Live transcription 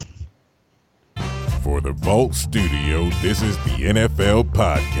For the Vault Studio, this is the NFL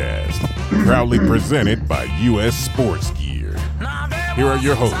Podcast, proudly presented by U.S. Sports Gear. Here are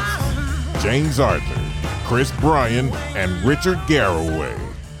your hosts, James Arthur, Chris Bryan, and Richard Garraway.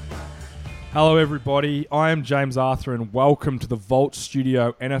 Hello, everybody. I am James Arthur, and welcome to the Vault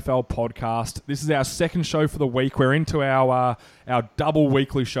Studio NFL Podcast. This is our second show for the week. We're into our double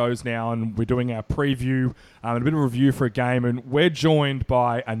weekly shows now, and we're doing our preview and a bit of a review for a game. And we're joined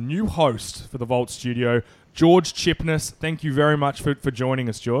by a new host for the Vault Studio, George Tsipnis. Thank you very much for joining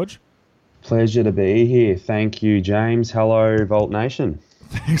us, George. Pleasure to be here. Thank you, James. Hello, Vault Nation.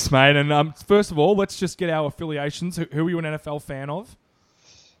 Thanks, mate. And first of all, let's just get our affiliations. Who are you an NFL fan of?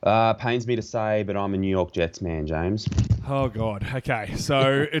 Pains me to say, but I'm a New York Jets man, James. Oh, God. Okay.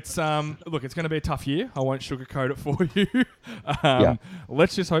 So it's, look, it's going to be a tough year. I won't sugarcoat it for you.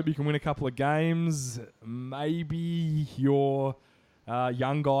 Let's just hope you can win a couple of games. Maybe your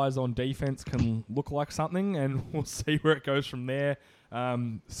young guys on defense can look like something, and we'll see where it goes from there.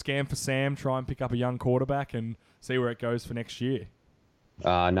 Scam for Sam, try and pick up a young quarterback and see where it goes for next year.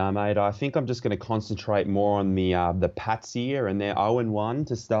 No, mate. I think I'm just going to concentrate more on the Pats here, and they're 0-1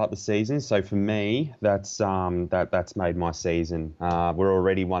 to start the season. So for me, that's made my season. We're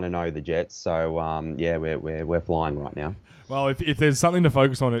already 1-0 the Jets, so we're flying right now. Well, if there's something to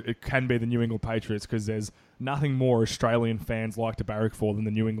focus on, it can be the New England Patriots, because there's nothing more Australian fans like to barrack for than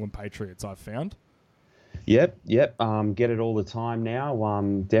the New England Patriots, I've found. Yep. Get it all the time now.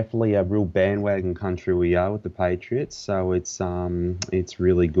 Definitely a real bandwagon country we are with the Patriots. So it's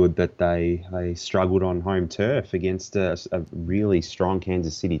really good that they struggled on home turf against a really strong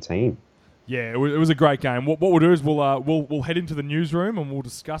Kansas City team. Yeah, it was a great game. What we'll do is we'll head into the newsroom and we'll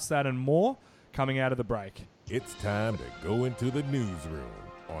discuss that and more coming out of the break. It's time to go into the newsroom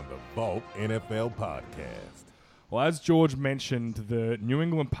on the Vault NFL Podcast. Well, as George mentioned, the New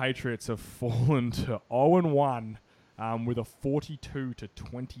England Patriots have fallen to 0-1 with a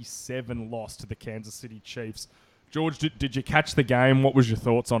 42-27 loss to the Kansas City Chiefs. George, did you catch the game? What was your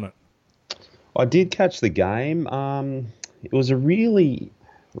thoughts on it? I did catch the game. It was a really,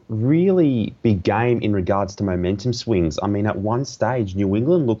 really big game in regards to momentum swings. I mean, at one stage, New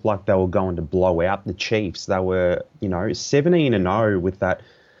England looked like they were going to blow out the Chiefs. They were, 17-0 with that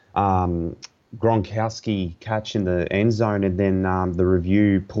Gronkowski catch in the end zone, and then the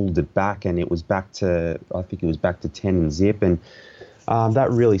review pulled it back, and it was back to 10-0, and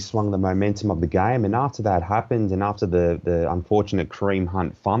that really swung the momentum of the game. And after that happened, and after the unfortunate Kareem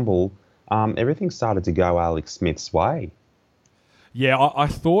Hunt fumble, everything started to go Alex Smith's way. Yeah, I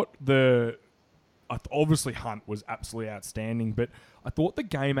thought obviously Hunt was absolutely outstanding, but I thought the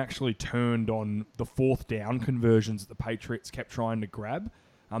game actually turned on the fourth down conversions that the Patriots kept trying to grab.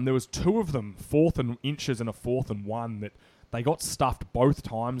 There was two of them, 4th and inches and a 4th and 1, that they got stuffed both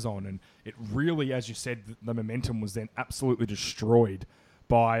times on, and it really, as you said, the momentum was then absolutely destroyed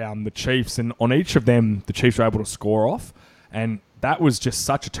by the Chiefs, and on each of them, the Chiefs were able to score off, and that was just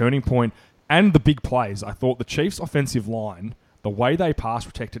such a turning point. And the big plays, I thought the Chiefs' offensive line, the way they pass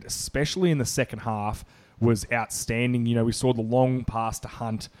protected, especially in the second half, was outstanding. We saw the long pass to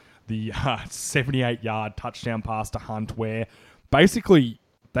Hunt, the 78-yard touchdown pass to Hunt, where basically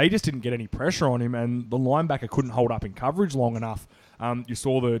they just didn't get any pressure on him, and the linebacker couldn't hold up in coverage long enough. You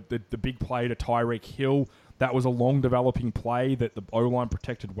saw the big play to Tyreek Hill. That was a long developing play that the O-line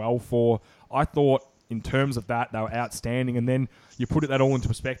protected well for. I thought in terms of that, they were outstanding. And then you put that all into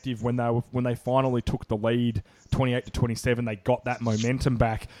perspective when they finally took the lead 28-27, they got that momentum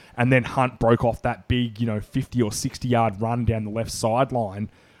back, and then Hunt broke off that big 50 or 60 yard run down the left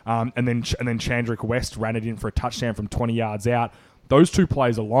sideline, and then Chandrick West ran it in for a touchdown from 20 yards out. Those two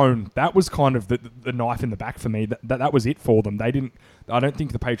plays alone, that was kind of the knife in the back for me. That was it for them. I don't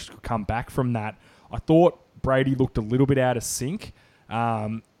think the Patriots could come back from that. I thought Brady looked a little bit out of sync.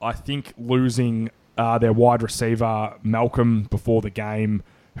 I think losing their wide receiver, Malcolm, before the game,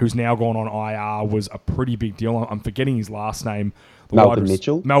 who's now gone on IR, was a pretty big deal. I'm forgetting his last name. Malcolm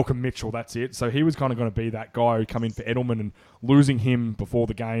Mitchell? Malcolm Mitchell, that's it. So he was kind of going to be that guy who come in for Edelman, and losing him before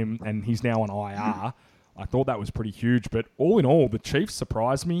the game, and he's now on IR. I thought that was pretty huge. But all in all, the Chiefs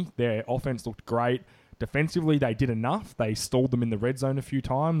surprised me. Their offense looked great. Defensively, they did enough. They stalled them in the red zone a few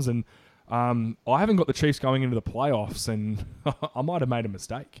times. And I haven't got the Chiefs going into the playoffs, and I might have made a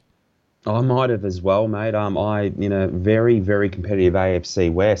mistake. I might have as well, mate. Very, very competitive AFC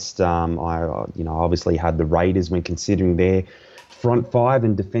West. I obviously had the Raiders when considering their front five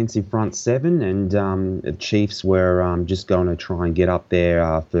and defensive front seven, and the Chiefs were just going to try and get up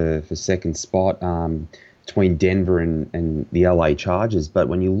there for second spot between Denver and the LA Chargers. But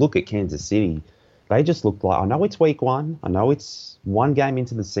when you look at Kansas City, they just looked like, I know it's week one, I know it's one game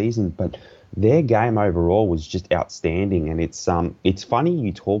into the season, but their game overall was just outstanding. And it's funny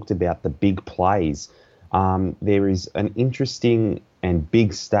you talked about the big plays. There is an interesting and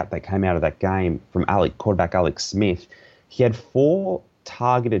big stat that came out of that game from quarterback Alex Smith. He had 4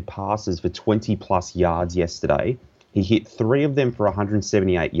 targeted passes for 20-plus yards yesterday. He hit 3 of them for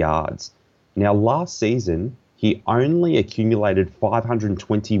 178 yards. Now, last season, he only accumulated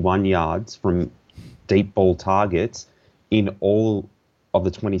 521 yards from deep ball targets in all of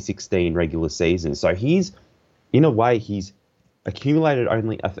the 2016 regular season. So in a way, he's accumulated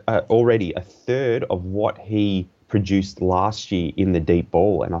already a third of what he produced last year in the deep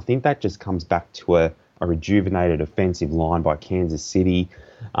ball. And I think that just comes back to a rejuvenated offensive line by Kansas City.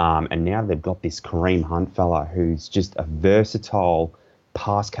 And now they've got this Kareem Hunt fella who's just a versatile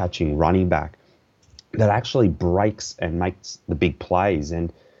pass-catching running back that actually breaks and makes the big plays.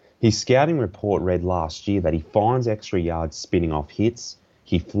 And his scouting report read last year that he finds extra yards spinning off hits.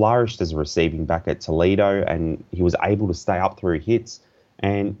 He flourished as a receiving back at Toledo, and he was able to stay up through hits.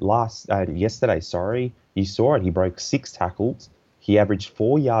 And yesterday, you saw it. He broke 6 tackles. He averaged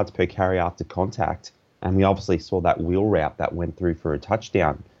 4 yards per carry after contact. And we obviously saw that wheel route that went through for a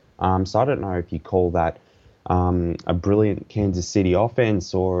touchdown. So I don't know if you call that a brilliant Kansas City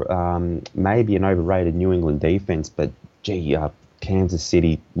offense or maybe an overrated New England defense. But, Kansas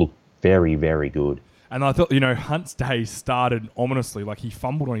City looked very, very good. And I thought, Hunt's day started ominously. Like, he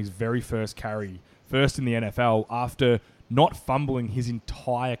fumbled on his very first carry, first in the NFL, after not fumbling his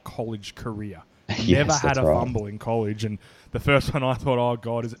entire college career. He never had a fumble in college. And the first one I thought, oh,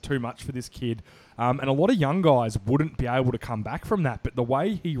 God, is it too much for this kid? And a lot of young guys wouldn't be able to come back from that. But the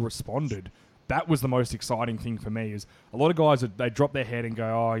way he responded, that was the most exciting thing for me. Is a lot of guys, they drop their head and go,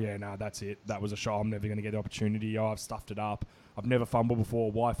 oh, yeah, no, that's it. That was a shot. I'm never going to get the opportunity. Oh, I've stuffed it up. I've never fumbled before.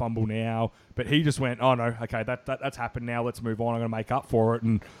 Why fumble now? But he just went, oh, no, okay, that's happened now. Let's move on. I'm going to make up for it.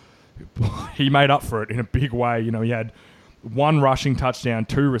 And he made up for it in a big way. He had 1 rushing touchdown,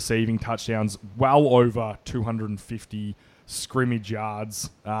 2 receiving touchdowns, well over 250 scrimmage yards.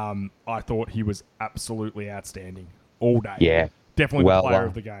 I thought he was absolutely outstanding all day. Yeah. Definitely the player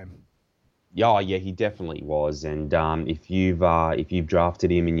of the game. Yeah, he definitely was. And if you've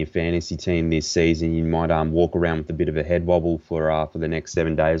drafted him in your fantasy team this season, you might walk around with a bit of a head wobble for the next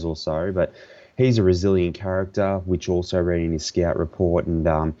 7 days or so. But he's a resilient character, which also read in his scout report,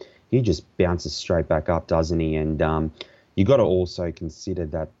 and he just bounces straight back up, doesn't he? And you got to also consider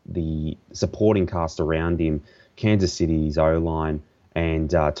that the supporting cast around him, Kansas City's O-line and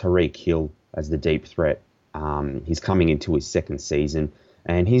Tyreek Hill as the deep threat. He's coming into his 2nd season.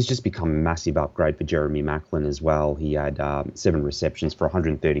 And he's just become a massive upgrade for Jeremy Maclin as well. He had 7 receptions for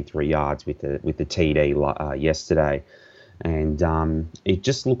 133 yards with the TD yesterday. And it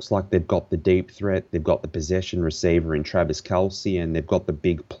just looks like they've got the deep threat, they've got the possession receiver in Travis Kelce, and they've got the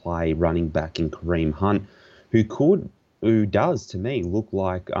big play running back in Kareem Hunt, who does, to me, look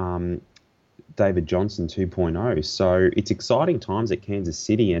like David Johnson 2.0. So it's exciting times at Kansas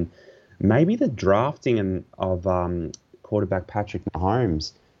City, and maybe the drafting of quarterback Patrick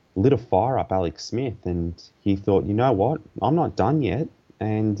Mahomes lit a fire up Alex Smith, and he thought, you know what, I'm not done yet.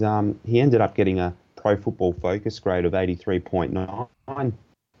 And he ended up getting a Pro Football Focus grade of 83.9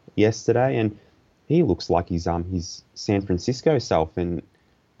 yesterday, and he looks like his San Francisco self, and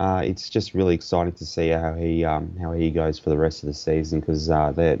it's just really exciting to see how he goes for the rest of the season, because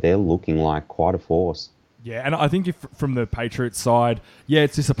they're looking like quite a force. Yeah, and I think if from the Patriots side, yeah,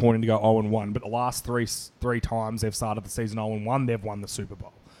 it's disappointing to go 0-1, but the last three times they've started the season 0-1, they've won the Super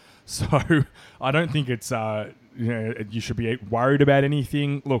Bowl. So I don't think it's you should be worried about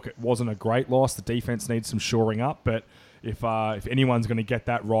anything. Look, it wasn't a great loss. The defense needs some shoring up, but if anyone's going to get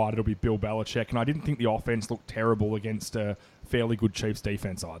that right, it'll be Bill Belichick. And I didn't think the offense looked terrible against a fairly good Chiefs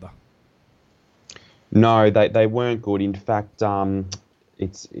defense either. No, they weren't good. In fact,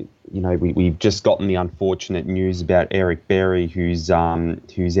 we've just gotten the unfortunate news about Eric Berry, who's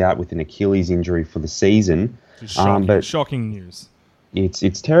out with an Achilles injury for the season. Shocking news.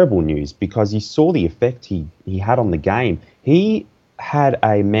 It's terrible news, because you saw the effect he had on the game. He had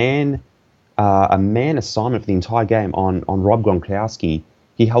a man assignment for the entire game on Rob Gronkowski.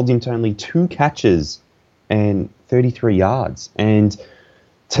 He held him to only 2 catches and 33 yards. And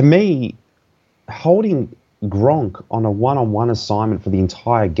to me, holding Gronk on a one-on-one assignment for the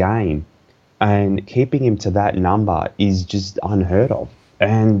entire game and keeping him to that number is just unheard of.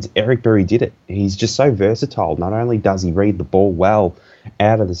 And Eric Berry did it. He's just so versatile. Not only does he read the ball well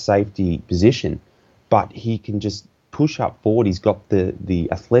out of the safety position, but he can just push up forward. He's got the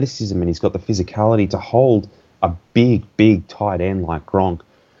athleticism and he's got the physicality to hold a big tight end like Gronk.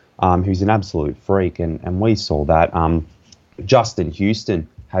 who's an absolute freak, and we saw that. Justin Houston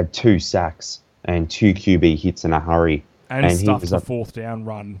had 2 sacks and 2 QB hits in a hurry. And stuffed the fourth down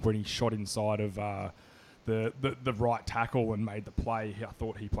run when he shot inside of the right tackle and made the play. I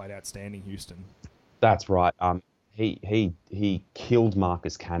thought he played outstanding, Houston. That's right. He killed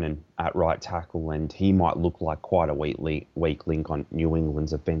Marcus Cannon at right tackle, and he might look like quite a weak link on New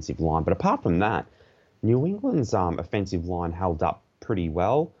England's offensive line. But apart from that, New England's offensive line held up pretty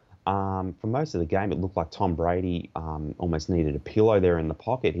well. For most of the game, it looked like Tom Brady almost needed a pillow there in the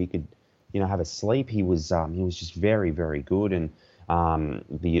pocket. He could, have a sleep. He was just very, very good, and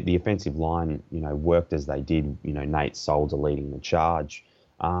the offensive line, worked as they did. Nate Solder leading the charge.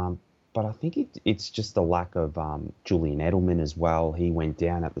 But I think it's just the lack of Julian Edelman as well. He went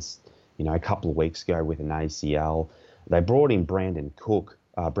down at this, a couple of weeks ago with an ACL. They brought in Brandon Cooks,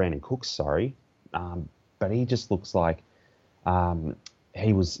 but he just looks like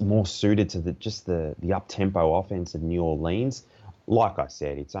he was more suited to the up-tempo offense of New Orleans. Like I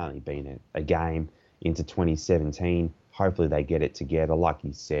said, it's only been a game into 2017. Hopefully they get it together. Like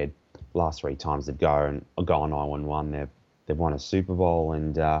you said, last 3 times they've gone 0-1. They've won a Super Bowl,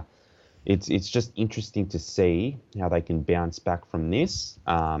 and it's just interesting to see how they can bounce back from this.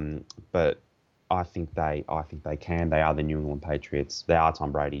 But I think they can. They are the New England Patriots. They are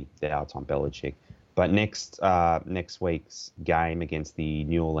Tom Brady. They are Tom Belichick. But next week's game against the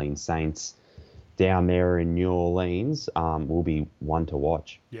New Orleans Saints down there in New Orleans will be one to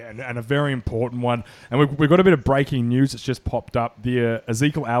watch. Yeah, and a very important one. And we've got a bit of breaking news that's just popped up. The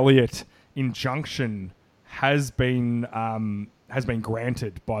Ezekiel Elliott injunction has been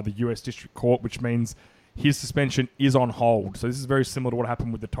granted by the U.S. District Court, which means his suspension is on hold. So this is very similar to what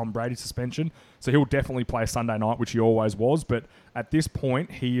happened with the Tom Brady suspension. So he'll definitely play Sunday night, which he always was. But at this point,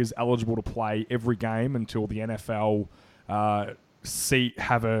 he is eligible to play every game until the NFL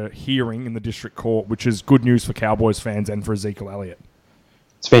have a hearing in the District Court, which is good news for Cowboys fans and for Ezekiel Elliott.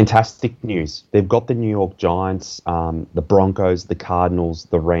 It's fantastic news. They've got the New York Giants, the Broncos, the Cardinals,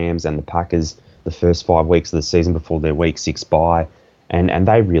 the Rams, and the Packers the first 5 weeks of the season before their Week 6 bye, and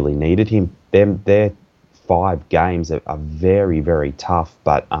they really needed him. Their 5 games are very, very tough,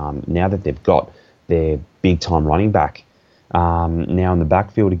 but now that they've got their big-time running back now in the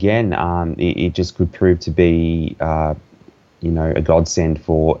backfield again, it just could prove to be a godsend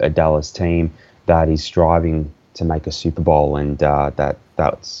for a Dallas team that is striving to make a Super Bowl, and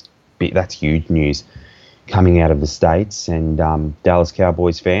that's huge news coming out of the States. And Dallas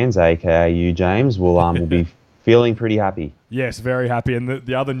Cowboys fans, aka you, James, will be feeling pretty happy. Yes, very happy. And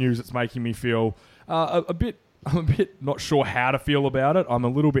the other news that's making me feel I'm a bit not sure how to feel about it. I'm a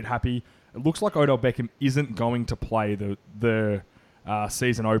little bit happy. It looks like Odell Beckham isn't going to play the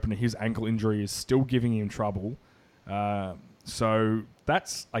season opener. His ankle injury is still giving him trouble. So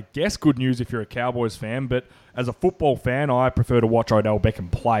that's, I guess, good news if you're a Cowboys fan. But as a football fan, I prefer to watch Odell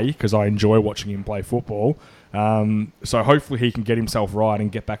Beckham play because I enjoy watching him play football. So hopefully he can get himself right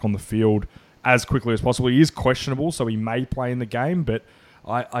and get back on the field as quickly as possible. He is questionable, so he may play in the game, but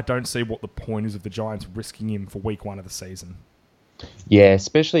I don't see what the point is of the Giants risking him for week 1 of the season. Yeah,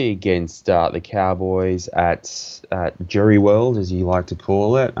 especially against the Cowboys at Jury World, as you like to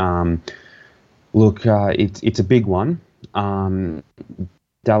call it. Look, it's a big one.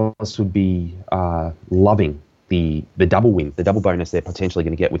 Dallas would be loving the double win, the double bonus they're potentially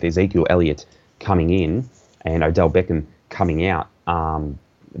going to get with Ezekiel Elliott coming in and Odell Beckham coming out.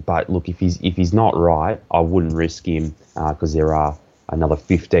 But look, if he's not right, I wouldn't risk him because there are another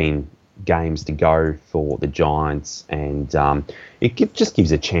 15 games to go for the Giants, and it just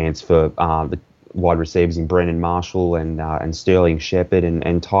gives a chance for the wide receivers in Brennan Marshall and Sterling Shepard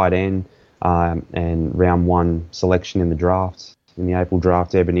and tight end and round 1 selection in the draft, in the April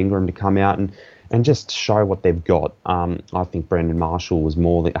draft, Evan Ingram, to come out and just show what they've got. I think Brendan Marshall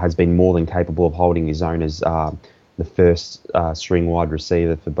has been more than capable of holding his own as the first string wide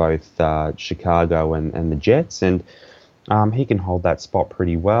receiver for both Chicago and the Jets, and he can hold that spot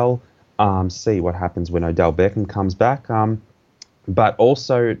pretty well. See what happens when Odell Beckham comes back. But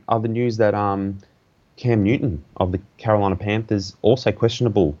also other news that Cam Newton of the Carolina Panthers also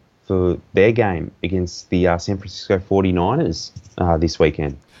questionable for their game against the San Francisco 49ers this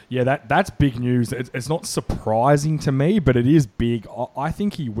weekend. Yeah, that's big news. It's not surprising to me, but it is big. I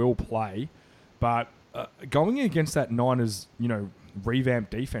think he will play, but going against that Niners,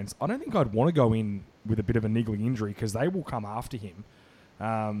 revamped defense, I don't think I'd want to go in with a bit of a niggling injury because they will come after him.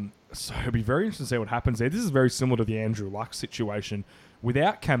 So it'll be very interesting to see what happens there. This is very similar to the Andrew Luck situation.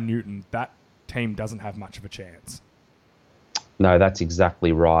 Without Cam Newton, that team doesn't have much of a chance. No, that's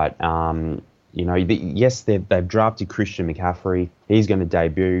exactly right. Yes, they've drafted Christian McCaffrey. He's going to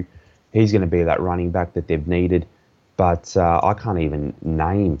debut. He's going to be that running back that they've needed. But I can't even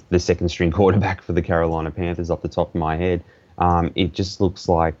name the second string quarterback for the Carolina Panthers off the top of my head. It just looks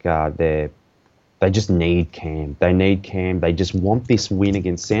like they just need Cam. They need Cam. They just want this win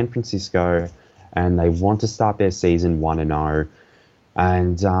against San Francisco, and they want to start their season 1-0.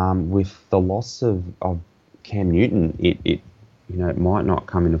 And with the loss of Cam Newton, it might not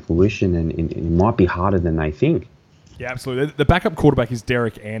come into fruition, and it might be harder than they think. Yeah, absolutely. The backup quarterback is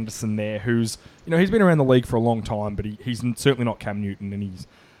Derek Anderson there, who's, he's been around the league for a long time, but he's certainly not Cam Newton,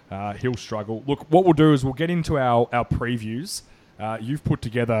 and he'll struggle. Look, what we'll do is we'll get into our previews. You've put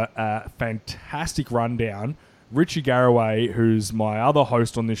together a fantastic rundown. Richie Garraway, who's my other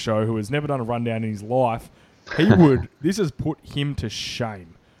host on this show, who has never done a rundown in his life, this has put him to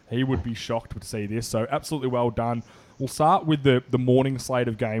shame. He would be shocked to see this, so absolutely well done. We'll start with the morning slate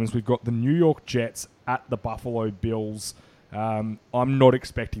of games. We've got the New York Jets at the Buffalo Bills. I'm not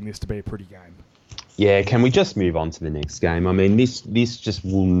expecting this to be a pretty game. Yeah, can we just move on to the next game? I mean, this just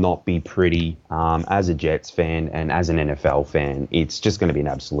will not be pretty. As a Jets fan and as an NFL fan, it's just going to be an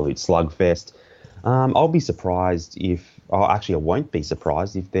absolute slugfest. I'll be surprised I won't be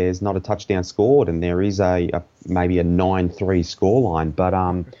surprised if there's not a touchdown scored and there is maybe a 9-3 scoreline.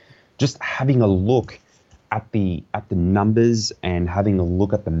 But just having a look at the numbers and having a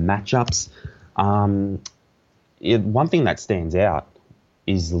look at the matchups, one thing that stands out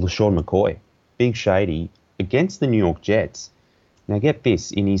is LaShawn McCoy, Big Shady, against the New York Jets. Now get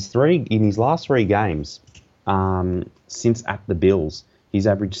this, in his last three games since at the Bills, he's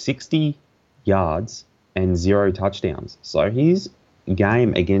averaged 60 yards and 0 touchdowns. So his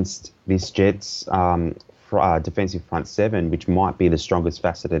game against this Jets defensive front seven, which might be the strongest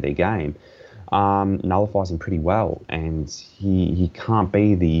facet of their game, nullifies him pretty well, and he can't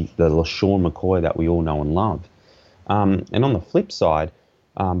be the LaShawn McCoy that we all know and love. And on the flip side,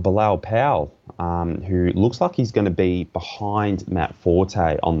 Bilal Powell, who looks like he's going to be behind Matt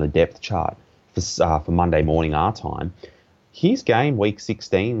Forte on the depth chart for Monday morning our time. His game, week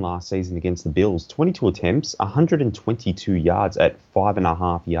 16 last season against the Bills, 22 attempts, 122 yards at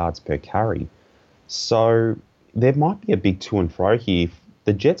 5.5 yards per carry. So there might be a big to and fro here. If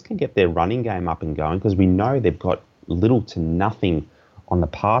the Jets can get their running game up and going, because we know they've got little to nothing on the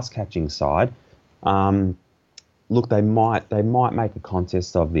pass catching side. Look, they might make a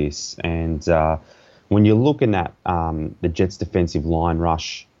contest of this. And when you're looking at the Jets' defensive line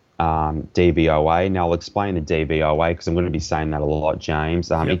rush, DVOA. Now, I'll explain the DVOA because I'm going to be saying that a lot, James.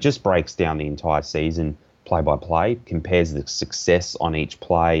 It just breaks down the entire season play by play, compares the success on each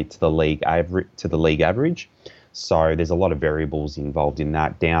play to the league average. So there's a lot of variables involved in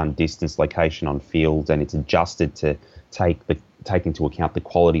that: down, distance, location on field, and it's adjusted to take into account the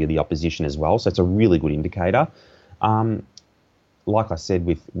quality of the opposition as well. So it's a really good indicator. Like I said,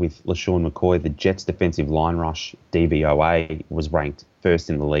 with LaShawn McCoy, the Jets' defensive line rush DVOA was ranked first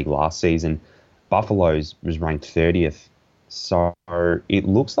in the league last season. Buffalo's was ranked 30th. So it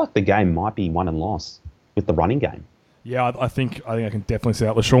looks like the game might be won and lost with the running game. Yeah, I think I can definitely see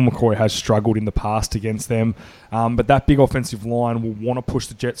that. LaShawn McCoy has struggled in the past against them, but that big offensive line will want to push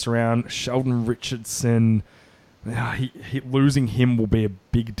the Jets around. Sheldon Richardson, losing him will be a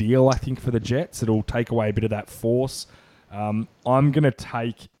big deal, I think, for the Jets. It'll take away a bit of that force. I'm going to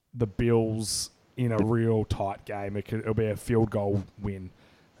take the Bills in a real tight game. It'll be a field goal win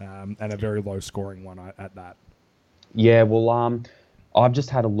and a very low-scoring one at that. Yeah, well, I've just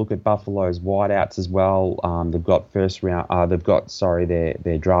had a look at Buffalo's wideouts as well. They've got their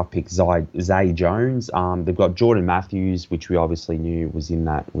draft pick Zay Jones. They've got Jordan Matthews, which we obviously knew was in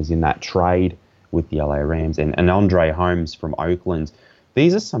that trade with the LA Rams, and Andre Holmes from Oakland.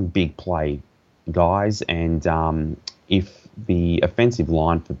 These are some big play guys, and if the offensive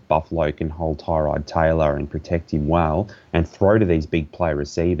line for Buffalo can hold Tyrod Taylor and protect him well and throw to these big play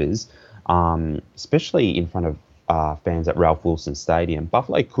receivers, especially in front of fans at Ralph Wilson Stadium,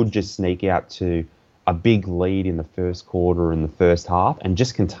 Buffalo could just sneak out to a big lead in the first quarter and the first half and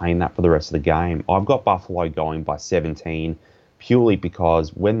just contain that for the rest of the game. I've got Buffalo going by 17 purely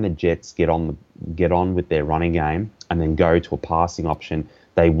because when the Jets get on with their running game and then go to a passing option,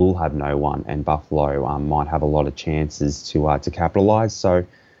 they will have no one, and Buffalo might have a lot of chances to capitalise. So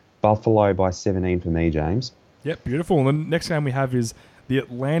Buffalo by 17 for me, James. Yep, beautiful. And the next game we have is the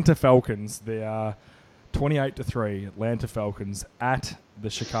Atlanta Falcons. They are 28-3 Atlanta Falcons at the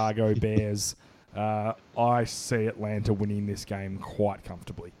Chicago Bears. I see Atlanta winning this game quite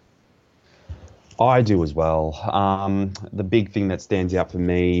comfortably. I do as well. The big thing that stands out for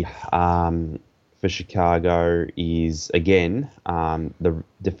me for Chicago is, again, the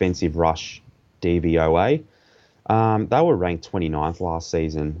defensive rush DVOA. They were ranked 29th last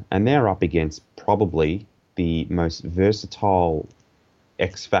season, and they're up against probably the most versatile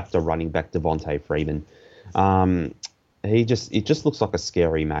X-factor running back, Devontae Freeman. It just looks like a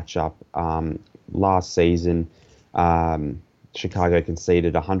scary matchup. Last season, Chicago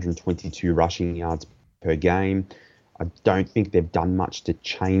conceded 122 rushing yards per game. I don't think they've done much to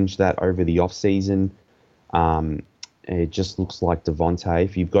change that over the offseason. It just looks like Devontae.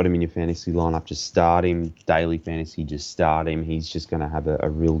 If you've got him in your fantasy lineup, just start him. Daily fantasy, just start him. He's just going to have a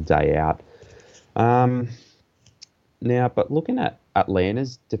real day out. Now, but looking at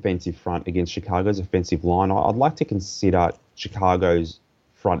Atlanta's defensive front against Chicago's offensive line, I'd like to consider Chicago's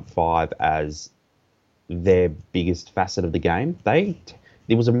front five as their biggest facet of the game.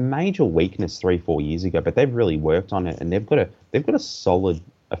 There was a major weakness 3-4 years ago, but they've really worked on it, and they've got a solid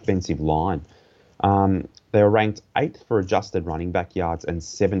offensive line. They were ranked 8th for adjusted running back yards and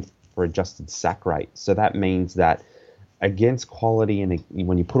 7th for adjusted sack rate. So that means that against quality and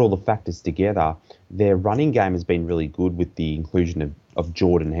when you put all the factors together, their running game has been really good with the inclusion of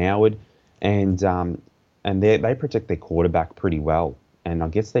Jordan Howard, and they protect their quarterback pretty well. And I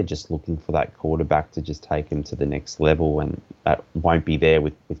guess they're just looking for that quarterback to just take him to the next level, and that won't be there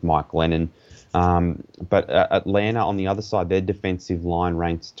with Mike Lennon. But Atlanta, on the other side, their defensive line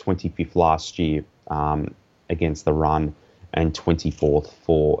ranked 25th last year against the run and 24th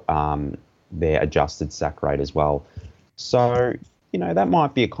for their adjusted sack rate as well. So, that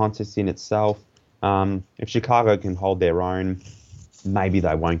might be a contest in itself. If Chicago can hold their own, maybe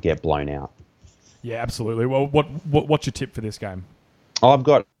they won't get blown out. Yeah, absolutely. Well, what's your tip for this game? I've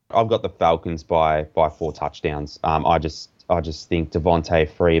got the Falcons by 4 touchdowns. I just think Devontae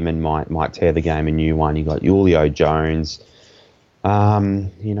Freeman might tear the game a new one. You got Julio Jones.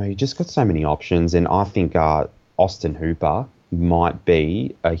 You just got so many options, and I think Austin Hooper might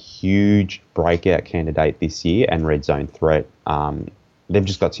be a huge breakout candidate this year and red zone threat. They've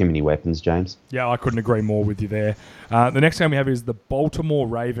just got too many weapons, James. Yeah, I couldn't agree more with you there. The next game we have is the Baltimore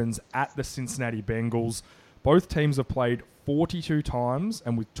Ravens at the Cincinnati Bengals. Both teams have played 42 times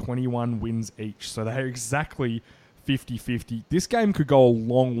and with 21 wins each. So they're exactly 50-50. This game could go a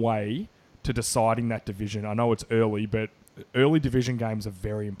long way to deciding that division. I know it's early, but early division games are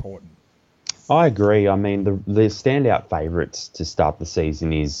very important. I agree. I mean, the standout favourites to start the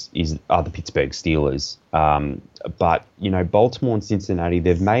season are the Pittsburgh Steelers. But, Baltimore and Cincinnati,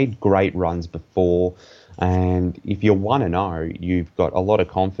 they've made great runs before. And if you're 1-0, you've got a lot of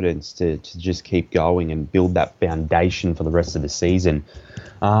confidence to just keep going and build that foundation for the rest of the season.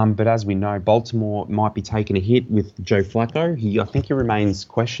 But as we know, Baltimore might be taking a hit with Joe Flacco. I think he remains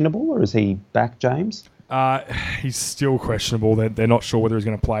questionable, or is he back, James? He's still questionable. They're not sure whether he's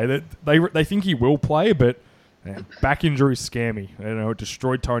going to play. They think he will play, but back injuries scare me. It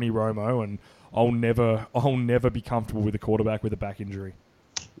destroyed Tony Romo, and I'll never be comfortable with a quarterback with a back injury.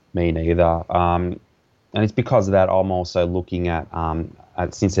 Me neither. And it's because of that I'm also looking at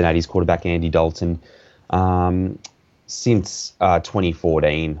Cincinnati's quarterback, Andy Dalton. Since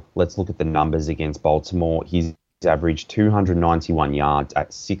 2014, let's look at the numbers against Baltimore. He's averaged 291 yards at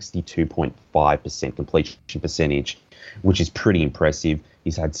 62.5% completion percentage, which is pretty impressive.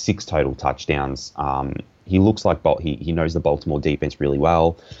 He's had 6 total touchdowns. He looks like he knows the Baltimore defense really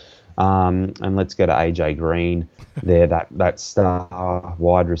well. And let's go to AJ Green. There, that star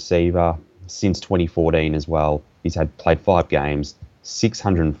wide receiver since 2014 as well. He's played 5 games,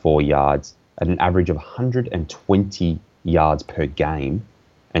 604 yards at an average of 120 yards per game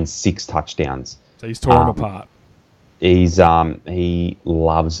and 6 touchdowns. So he's torn apart. He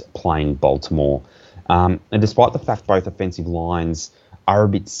loves playing Baltimore. And despite the fact both offensive lines are a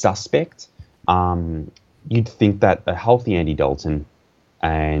bit suspect, you'd think that a healthy Andy Dalton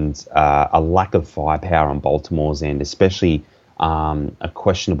and a lack of firepower on Baltimore's end, especially a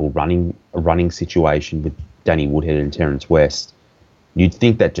questionable running situation with Danny Woodhead and Terrence West, you'd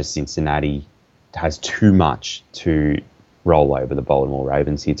think that just Cincinnati has too much to roll over the Baltimore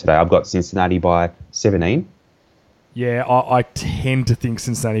Ravens here today. I've got Cincinnati by 17. Yeah, I tend to think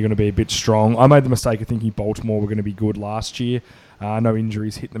Cincinnati are going to be a bit strong. I made the mistake of thinking Baltimore were going to be good last year. I know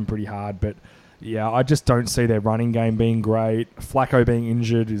injuries hit them pretty hard, but yeah, I just don't see their running game being great. Flacco being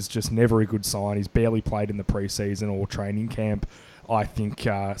injured is just never a good sign. He's barely played in the preseason or training camp. I think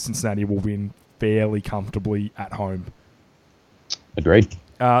Cincinnati will win fairly comfortably at home. Agreed.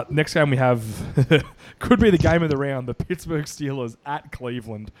 Next game we have could be the game of the round, the Pittsburgh Steelers at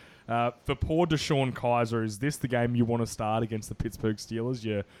Cleveland. For poor DeShone Kizer, is this the game you want to start against the Pittsburgh Steelers,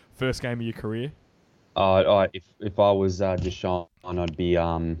 your first game of your career? If I was DeShone,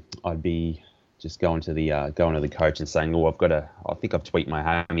 I'd be just going to the coach and saying, "Oh, I think I've tweaked my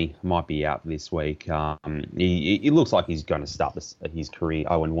hammy. Might be out this week." He looks like he's going to start his career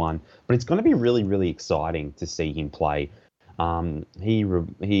 0-1, but it's going to be really, really exciting to see him play.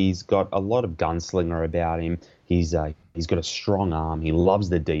 He's got a lot of gunslinger about him. He's got a strong arm. He loves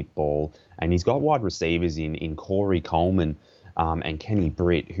the deep ball, and he's got wide receivers in Corey Coleman and Kenny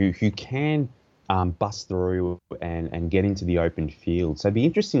Britt who can bust through and get into the open field. So it'd be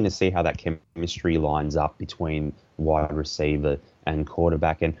interesting to see how that chemistry lines up between wide receiver and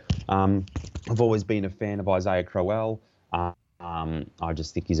quarterback. And I've always been a fan of Isaiah Crowell. I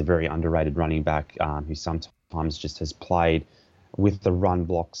just think he's a very underrated running back who sometimes just has played with the run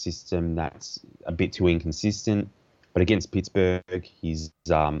block system that's a bit too inconsistent. But against Pittsburgh, his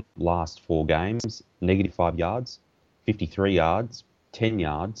last 4 games, -5 yards, 53 yards, 10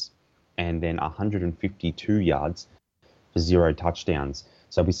 yards, and then 152 yards for 0 touchdowns.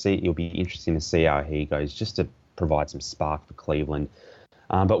 So it'll be interesting to see how he goes, just to provide some spark for Cleveland.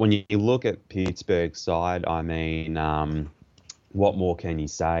 But when you look at Pittsburgh's side, I mean, what more can you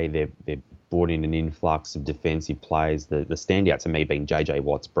say? They've brought in an influx of defensive players. The standout to me being JJ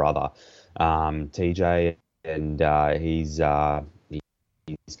Watt's brother, TJ, and he's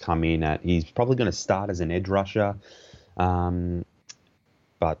come in he's probably going to start as an edge rusher.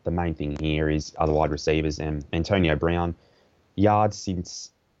 But the main thing here is other wide receivers. And Antonio Brown, yards since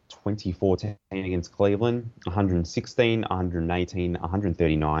 2014 against Cleveland, 116, 118,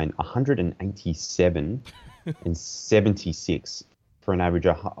 139, 187, and 76 for an average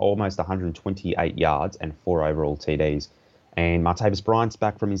of almost 128 yards and 4 overall TDs. And Martavis Bryant's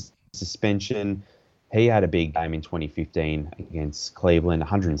back from his suspension. He had a big game in 2015 against Cleveland,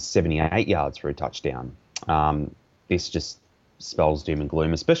 178 yards for a touchdown. This just spells doom and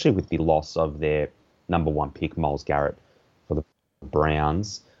gloom, especially with the loss of their number 1 pick, Myles Garrett, for the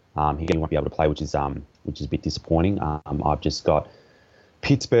Browns. He won't be able to play, which is a bit disappointing. I've just got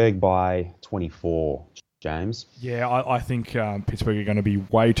Pittsburgh by 24, James. Yeah, I think Pittsburgh are going to be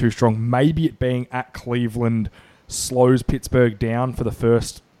way too strong. Maybe it being at Cleveland slows Pittsburgh down for the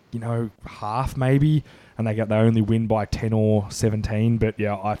first, half maybe, and they only win by 10 or 17. But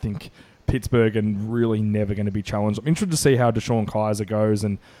yeah, I think Pittsburgh are really never going to be challenged. I'm interested to see how Deshaun Kaiser goes,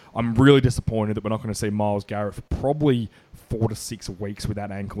 and I'm really disappointed that we're not going to see Myles Garrett for probably 4 to 6 weeks with that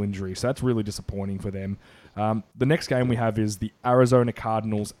ankle injury. So that's really disappointing for them. The next game we have is the Arizona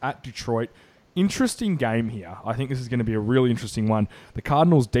Cardinals at Detroit. Interesting game here. I think this is going to be a really interesting one. The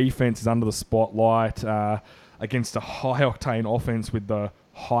Cardinals' defense is under the spotlight against a high-octane offense with the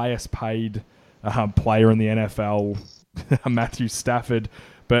highest paid player in the NFL, Matthew Stafford.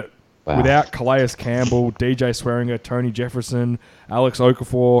 But without Calais Campbell, DJ Swearinger, Tony Jefferson, Alex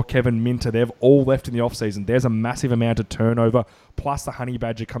Okafor, Kevin Minter, they've all left in the offseason. There's a massive amount of turnover, plus the Honey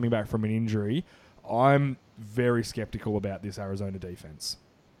Badger coming back from an injury. I'm very skeptical about this Arizona defense.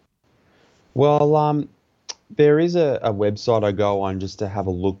 Well, there is a website I go on just to have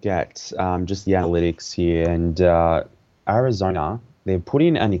a look at just the analytics here. And Arizona, they've put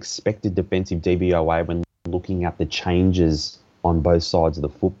in an expected defensive DVOA when looking at the changes on both sides of the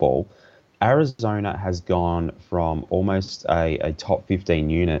football. Arizona has gone from almost a top 15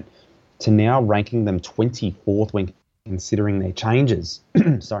 unit to now ranking them 24th when considering their changes.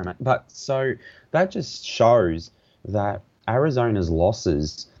 Sorry, mate. But so that just shows that Arizona's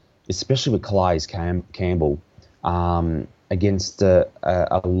losses, especially with Calais Campbell, against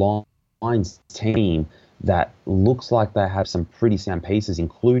a Lions team that looks like they have some pretty sound pieces,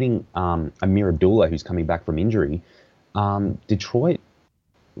 including Amir Abdullah, who's coming back from injury. Detroit,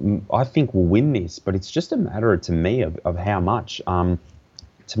 I think, will win this, but it's just a matter to me of how much.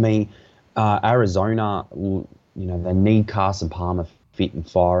 To me, Arizona, they need Carson Palmer fit and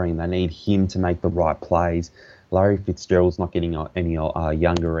firing. They need him to make the right plays. Larry Fitzgerald's not getting any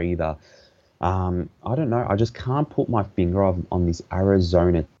younger either. I don't know. I just can't put my finger on this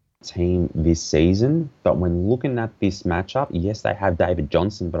Arizona team this season. But when looking at this matchup, yes, they have David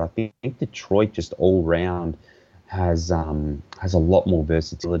Johnson, but I think Detroit just all round has a lot more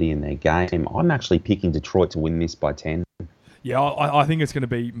versatility in their game. I'm actually picking Detroit to win this by 10. Yeah, I think it's going to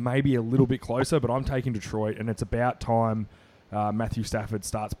be maybe a little bit closer, but I'm taking Detroit, and it's about time Matthew Stafford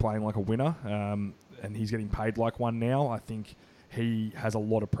starts playing like a winner, and he's getting paid like one now. I think he has a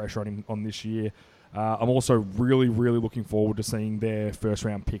lot of pressure on him on this year. I'm also really, really looking forward to seeing their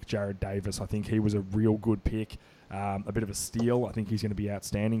first-round pick, Jared Davis. I think he was a real good pick, a bit of a steal. I think he's going to be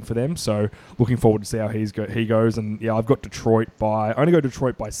outstanding for them. So looking forward to see how he goes. And yeah, I've got Detroit I only go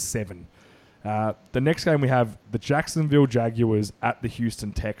Detroit by 7. The next game we have the Jacksonville Jaguars at the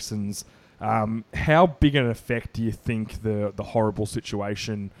Houston Texans. How big an effect do you think the horrible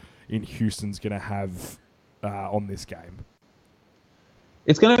situation in Houston's going to have on this game?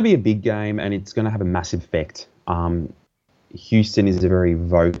 It's going to be a big game, and it's going to have a massive effect. Houston is a very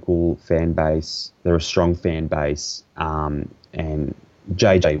vocal fan base. They're a strong fan base. And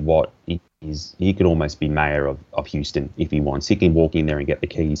JJ Watt, he could almost be mayor of Houston if he wants. He can walk in there and get the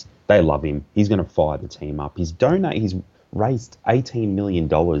keys. They love him. He's going to fire the team up. He's raised $18 million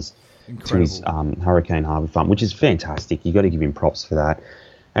to his Hurricane Harvey Fund, which is fantastic. You got to give him props for that.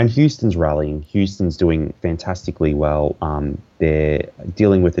 And Houston's rallying. Houston's doing fantastically well. They're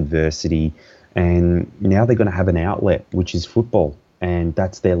dealing with adversity, and now they're going to have an outlet, which is football, and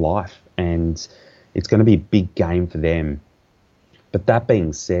that's their life. And it's going to be a big game for them. But that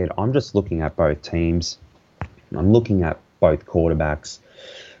being said, I'm just looking at both teams. I'm looking at both quarterbacks.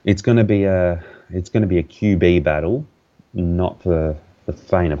 It's going to be a QB battle, not for the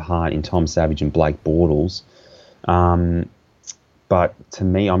faint of heart in Tom Savage and Blake Bortles. But to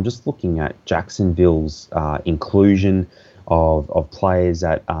me, I'm just looking at Jacksonville's inclusion of players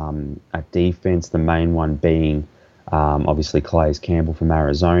at defense. The main one being obviously Calais Campbell from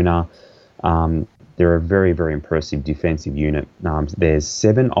Arizona. They're a very, very impressive defensive unit. There's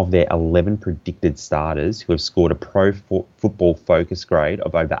 7 of their 11 predicted starters who have scored a Pro Football Focus grade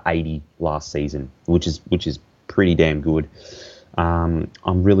of over 80 last season, which is pretty damn good. I'm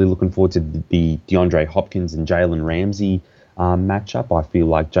really looking forward to the DeAndre Hopkins and Jalen Ramsey matchup. I feel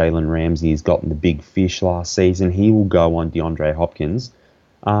like Jalen Ramsey has gotten the big fish last season. He will go on DeAndre Hopkins.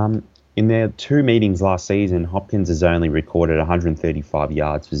 In their 2 meetings last season, Hopkins has only recorded 135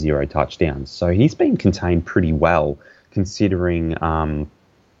 yards for 0 touchdowns. So he's been contained pretty well, considering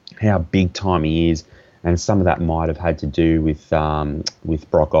how big time he is. And some of that might have had to do with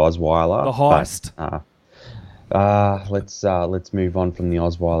Brock Osweiler. The heist. Let's move on from the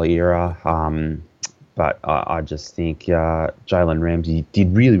Osweiler era. But I just think Jalen Ramsey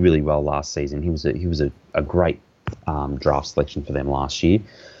did really, really well last season. He was a great draft selection for them last year.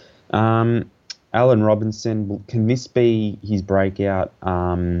 Allen Robinson, can this be his breakout?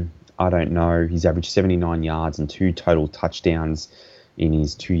 I don't know. He's averaged 79 yards and 2 total touchdowns in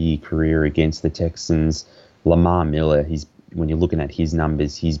his 2-year career against the Texans. Lamar Miller, when you're looking at his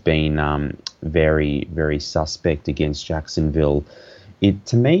numbers, he's been very, very suspect against Jacksonville.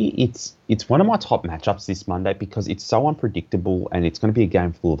 To me, it's one of my top matchups this Monday because it's so unpredictable, and it's going to be a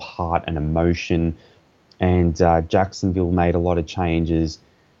game full of heart and emotion. And Jacksonville made a lot of changes.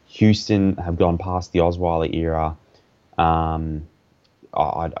 Houston have gone past the Osweiler era. I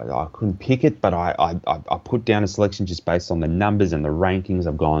couldn't pick it, but I put down a selection just based on the numbers and the rankings.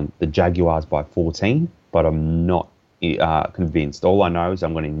 I've gone the Jaguars by 14, but I'm not convinced. All I know is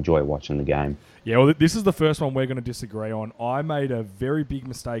I'm going to enjoy watching the game. Yeah, well, this is the first one we're going to disagree on. I made a very big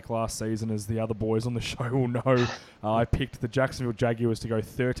mistake last season, as the other boys on the show will know. I picked the Jacksonville Jaguars to go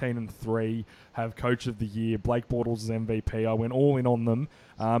 13-3, have Coach of the Year, Blake Bortles as MVP. I went all in on them,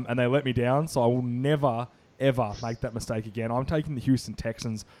 and they let me down, so I will never, ever make that mistake again. I'm taking the Houston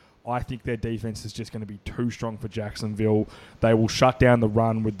Texans. I think their defense is just going to be too strong for Jacksonville. They will shut down the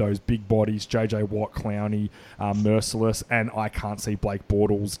run with those big bodies, JJ Watt, Clowney, Merciless, and I can't see Blake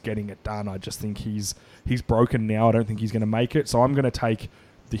Bortles getting it done. I just think he's broken now. I don't think he's going to make it. So I'm going to take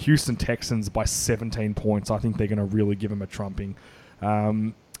the Houston Texans by 17 points. I think they're going to really give them a trumping.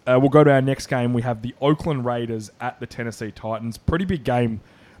 We'll go to our next game. We have the Oakland Raiders at the Tennessee Titans. Pretty big game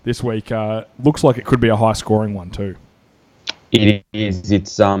this week. Looks like it could be a high-scoring one too. It is.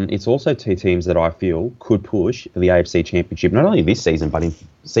 It's also 2 teams that I feel could push for the AFC Championship, not only this season, but in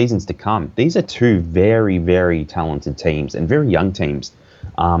seasons to come. These are 2 very, very talented teams and very young teams.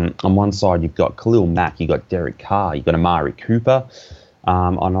 On one side, you've got Khalil Mack, you've got Derek Carr, you've got Amari Cooper.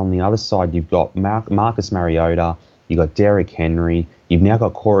 And on the other side, you've got Marcus Mariota, you've got Derrick Henry. You've now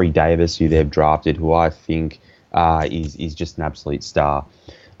got Corey Davis, who they've drafted, who I think is just an absolute star.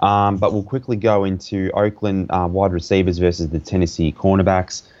 But we'll quickly go into Oakland wide receivers versus the Tennessee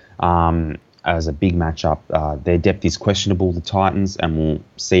cornerbacks as a big matchup. Their depth is questionable, the Titans, and we'll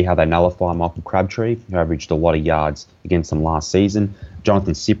see how they nullify Michael Crabtree, who averaged a lot of yards against them last season.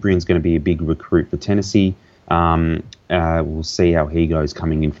 Jonathan Cyprian's going to be a big recruit for Tennessee. We'll see how he goes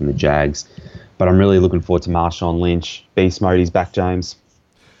coming in from the Jags. But I'm really looking forward to Marshawn Lynch. Beast mode, he's back, James.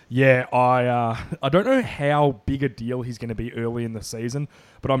 Yeah, I don't know how big a deal he's going to be early in the season,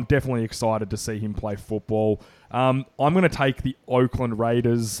 but I'm definitely excited to see him play football. I'm going to take the Oakland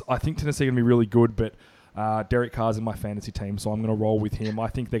Raiders. I think Tennessee are going to be really good, but Derek Carr's in my fantasy team, so I'm going to roll with him. I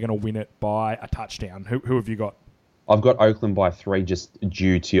think they're going to win it by a touchdown. Who have you got? I've got Oakland by 3 just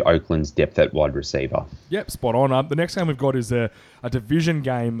due to Oakland's depth at wide receiver. Yep, spot on. The next game we've got is a division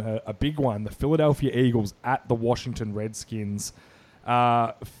game, a big one. The Philadelphia Eagles at the Washington Redskins.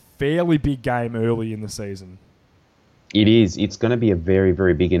 fairly big game early in the season. It is. It's going to be a very,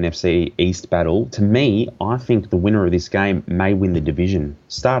 very big NFC East battle. To me, I think the winner of this game may win the division.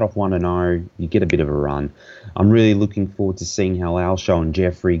 Start off 1-0, you get a bit of a run. I'm really looking forward to seeing how Alshon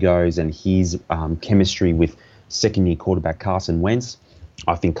Jeffrey goes and his chemistry with second-year quarterback Carson Wentz.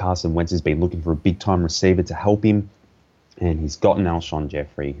 I think Carson Wentz has been looking for a big-time receiver to help him, and he's gotten Alshon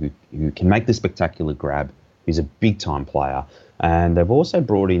Jeffrey, who can make the spectacular grab. He's a big-time player. And they've also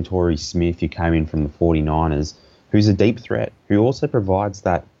brought in Torrey Smith, who came in from the 49ers, who's a deep threat, who also provides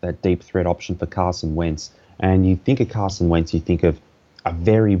that deep threat option for Carson Wentz. And you think of Carson Wentz, you think of a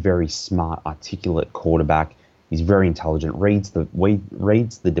very, very smart, articulate quarterback. He's very intelligent, reads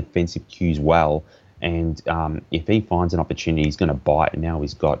the defensive cues well, and if he finds an opportunity, he's going to bite. And now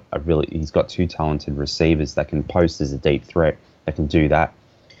he's got two talented receivers that can post as a deep threat that can do that.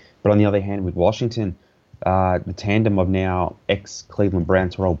 But on the other hand, with Washington, the tandem of now ex-Cleveland Brown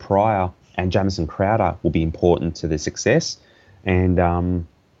Terrell Pryor and Jamison Crowder will be important to their success. And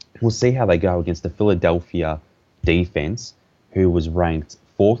we'll see how they go against the Philadelphia defense, who was ranked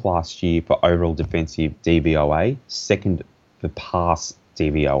 4th last year for overall defensive DVOA, 2nd for pass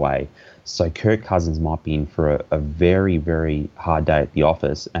DVOA. So Kirk Cousins might be in for a very, very hard day at the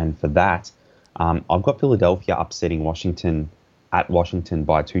office. And for that, I've got Philadelphia upsetting Washington at Washington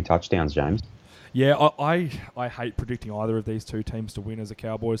by 2 touchdowns, James. Yeah, I hate predicting either of these two teams to win as a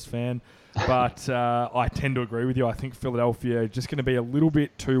Cowboys fan, but I tend to agree with you. I think Philadelphia is just going to be a little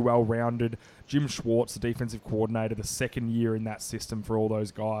bit too well-rounded. Jim Schwartz, the defensive coordinator, the second year in that system for all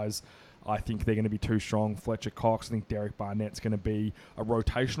those guys, I think they're going to be too strong. Fletcher Cox, I think Derek Barnett's going to be a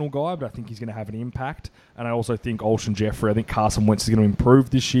rotational guy, but I think he's going to have an impact. And I also think Alshon Jeffrey, I think Carson Wentz is going to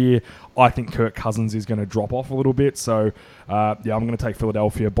improve this year. I think Kirk Cousins is going to drop off a little bit. So, I'm going to take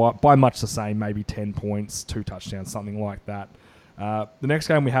Philadelphia by much the same, maybe 10 points, 2 touchdowns, something like that. The next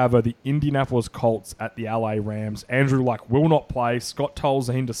game we have are the Indianapolis Colts at the LA Rams. Andrew Luck will not play. Scott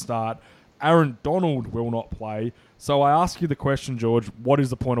Tolzien to start. Aaron Donald will not play. So I ask you the question, George, what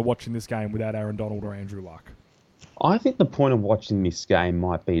is the point of watching this game without Aaron Donald or Andrew Luck? I think the point of watching this game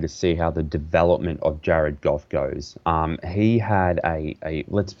might be to see how the development of Jared Goff goes. He had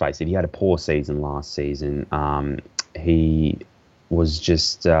let's face it, he had a poor season last season. He was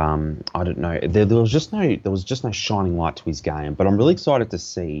just, I don't know, there was just no shining light to his game. But I'm really excited to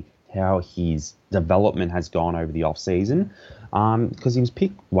see how his development has gone over the off season, because he was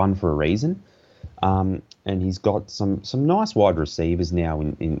picked 1 for a reason. And he's got some nice wide receivers now.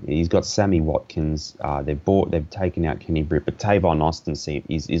 He's got Sammy Watkins. They've taken out Kenny Britt, but Tavon Austin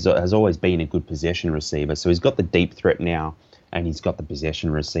has always been a good possession receiver. So he's got the deep threat now, and he's got the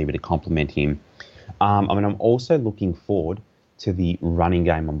possession receiver to complement him. I'm also looking forward to the running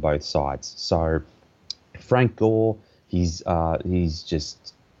game on both sides. So Frank Gore, he's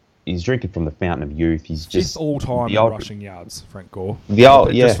drinking from the fountain of youth. He's just all-time in rushing yards, Frank Gore. The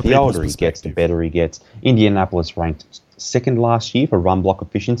older he gets, the better he gets. Indianapolis ranked 2nd last year for run block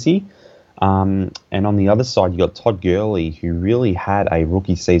efficiency. And on the other side, you got Todd Gurley, who really had a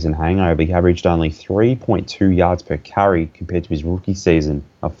rookie season hangover. He averaged only 3.2 yards per carry compared to his rookie season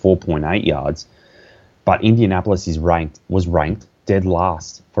of 4.8 yards. But Indianapolis was ranked dead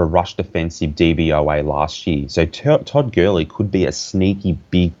last for rush defensive DVOA last year. So Todd Gurley could be a sneaky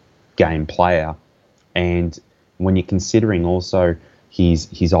big game player, and when you're considering also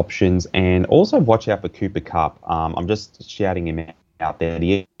his options, and also watch out for Cooper Kupp. I'm just shouting him out there,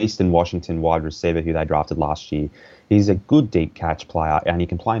 the Eastern Washington wide receiver who they drafted last year. He's a good deep catch player, and he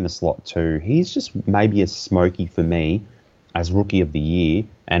can play in the slot too. He's just maybe a smoky for me as rookie of the year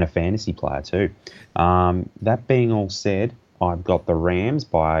and a fantasy player too. That being all said, I've got the Rams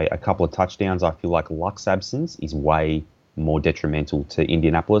by a couple of touchdowns. I feel like Luck's absence is way more detrimental to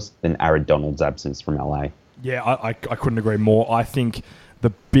Indianapolis than Aaron Donald's absence from LA. Yeah, I couldn't agree more. I think the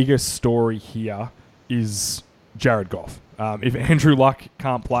biggest story here is Jared Goff. If Andrew Luck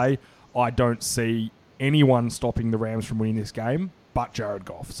can't play, I don't see anyone stopping the Rams from winning this game but Jared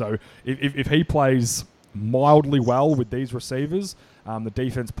Goff. So if he plays mildly well with these receivers, the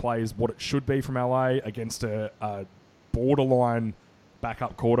defense plays what it should be from LA against a borderline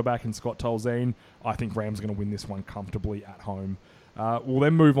backup quarterback in Scott Tolzien, I think Rams are going to win this one comfortably at home. We'll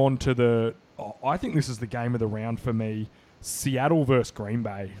then move on to I think this is the game of the round for me, Seattle versus Green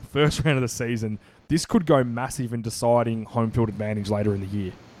Bay. First round of the season. This could go massive in deciding home field advantage later in the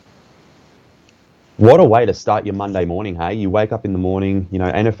year. What a way to start your Monday morning, hey? You wake up in the morning,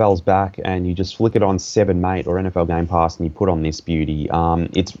 NFL's back, and you just flick it on 7mate or NFL Game Pass, and you put on this beauty.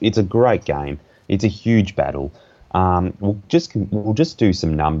 It's a great game. It's a huge battle. We'll just do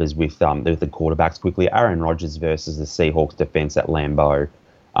some numbers with the quarterbacks quickly. Aaron Rodgers versus the Seahawks defense at Lambeau.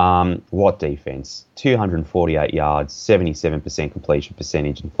 What defense? 248 yards, 77% completion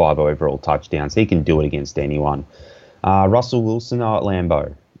percentage, and 5 overall touchdowns. He can do it against anyone. Russell Wilson at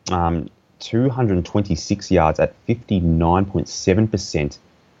Lambeau, 226 yards at 59.7%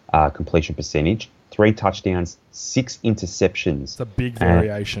 completion percentage, 3 touchdowns, 6 interceptions. It's a big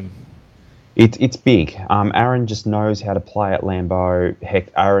variation. It's big. Aaron just knows how to play at Lambeau. Heck,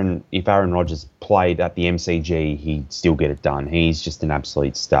 if Aaron Rodgers played at the MCG, he'd still get it done. He's just an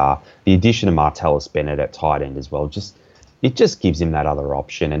absolute star. The addition of Martellus Bennett at tight end as well, it just gives him that other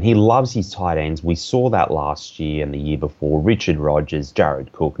option. And he loves his tight ends. We saw that last year and the year before. Richard Rodgers,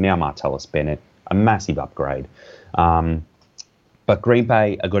 Jared Cook, now Martellus Bennett, a massive upgrade. But Green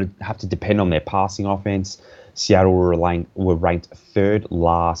Bay are going to have to depend on their passing offense. Seattle were ranked third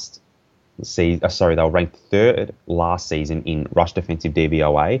last season. They were ranked third last season in rush defensive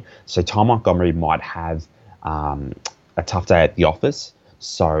DVOA. So Ty Montgomery might have a tough day at the office.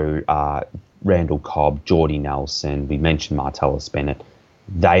 So Randall Cobb, Jordy Nelson, we mentioned Martellus Bennett.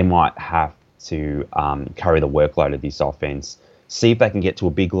 They might have to carry the workload of this offense, see if they can get to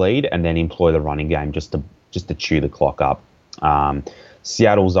a big lead, and then employ the running game just to chew the clock up.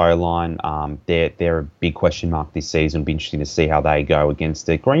 Seattle's O-line, they're a big question mark this season. It'll be interesting to see how they go against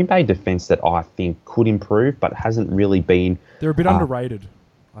the Green Bay defense that I think could improve, but hasn't really been. They're a bit underrated.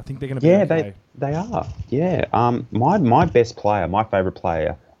 I think they're going to be okay. They are. Yeah. My best player, my favourite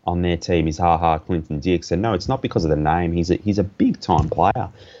player on their team is Clinton Dix, and no, it's not because of the name. He's a big time player,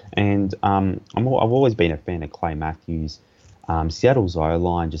 and I've always been a fan of Clay Matthews. Seattle's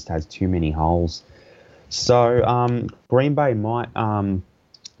O-line just has too many holes. So Green Bay might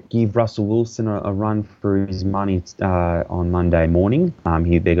give Russell Wilson a run for his money on Monday morning. They're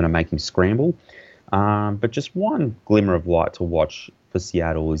going to make him scramble. But just one glimmer of light to watch for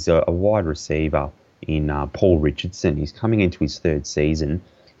Seattle is a wide receiver in Paul Richardson. He's coming into his fourth season.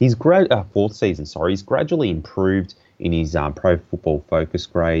 He's gradually improved in his Pro Football Focus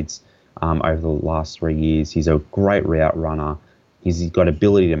grades over the last 3 years. He's a great route runner. He's got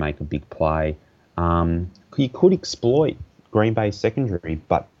ability to make a big play. He could exploit Green Bay's secondary,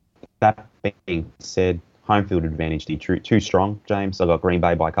 but that being said, home field advantage too strong, James. I got Green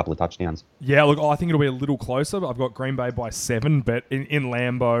Bay by a couple of touchdowns. Yeah, look, I think it'll be a little closer. I've got Green Bay by 7, but in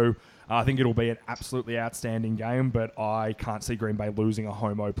Lambeau, I think it'll be an absolutely outstanding game, but I can't see Green Bay losing a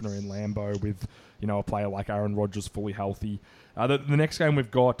home opener in Lambeau with, a player like Aaron Rodgers fully healthy. The next game we've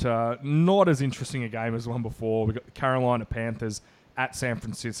got, not as interesting a game as the one before. We've got the Carolina Panthers at San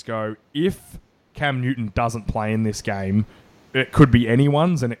Francisco. If Cam Newton doesn't play in this game, it could be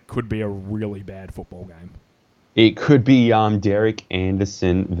anyone's, and it could be a really bad football game. It could be Derek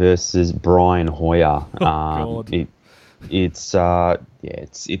Anderson versus Brian Hoyer. God. It's not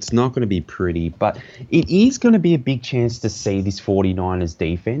going to be pretty, but it is going to be a big chance to see this 49ers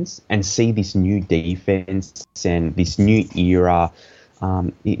defense and see this new defense and this new era.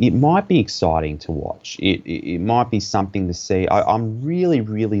 It might be exciting to watch. It might be something to see. I'm really,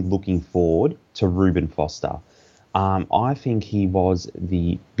 really looking forward to Reuben Foster. I think he was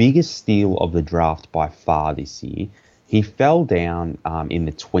the biggest steal of the draft by far this year. He fell down in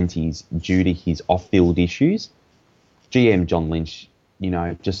the 20s due to his off-field issues. GM John Lynch,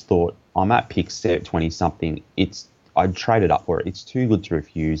 just thought, I'm at pick 20-something. I'd trade it up for it. It's too good to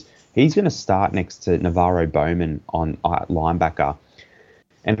refuse. He's going to start next to Navarro Bowman on linebacker.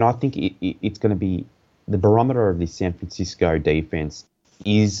 And I think it's going to be the barometer of the San Francisco defense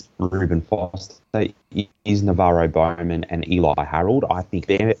is Reuben Foster, is Navarro Bowman, and Eli Harold. I think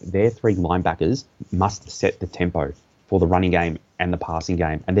their 3 linebackers must set the tempo for the running game and the passing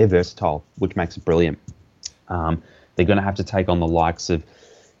game, and they're versatile, which makes it brilliant. They're going to have to take on the likes of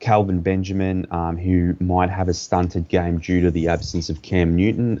Calvin Benjamin, who might have a stunted game due to the absence of Cam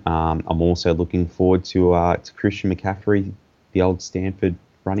Newton. I'm also looking forward to Christian McCaffrey, the old Stanford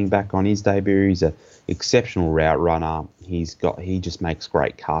running back, on his debut. He's an exceptional route runner. He just makes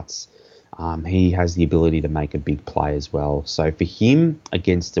great cuts. He has the ability to make a big play as well. So for him,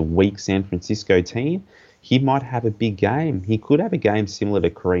 against a weak San Francisco team, he might have a big game. He could have a game similar to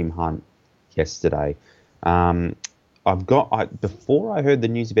Kareem Hunt yesterday. Before I heard the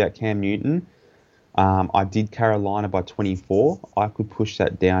news about Cam Newton, I did Carolina by 24. I could push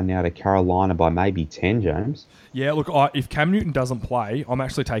that down now to Carolina by maybe 10, James. Yeah, look, if Cam Newton doesn't play, I'm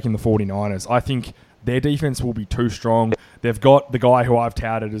actually taking the 49ers. I think their defense will be too strong. They've got the guy who I've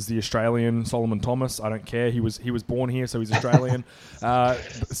touted as the Australian Solomon Thomas. I don't care. He was born here, so he's Australian.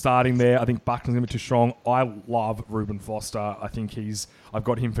 Starting there, I think Buckland's going to be too strong. I love Reuben Foster. I think I've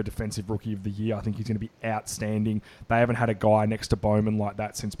got him for Defensive Rookie of the Year. I think he's going to be outstanding. They haven't had a guy next to Bowman like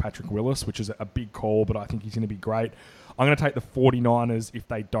that since Patrick Willis, which is a big call, but I think he's going to be great. I'm going to take the 49ers if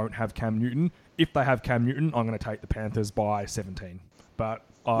they don't have Cam Newton. If they have Cam Newton, I'm going to take the Panthers by 17. But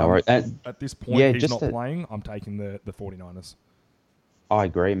at this point, he's not playing. I'm taking the 49ers. I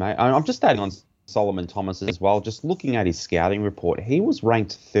agree, mate. I'm just adding on Solomon Thomas as well. Just looking at his scouting report, he was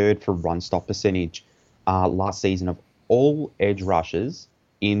ranked 3rd for run stop percentage last season of all edge rushers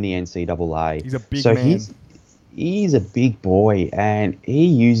in the NCAA. He's a big man. He's a big boy, and he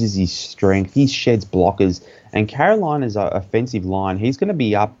uses his strength. He sheds blockers. And Carolina's offensive line, he's going to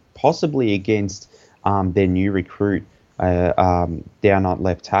be up possibly against their new recruit down on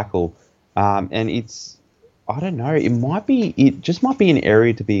left tackle. And I don't know, it just might be an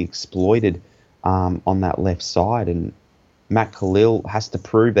area to be exploited on that left side. And Matt Khalil has to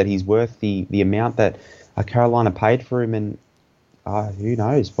prove that he's worth the amount that Carolina paid for him, and who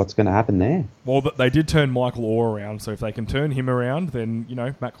knows what's going to happen there. Well, they did turn Michael Orr around, so if they can turn him around, then,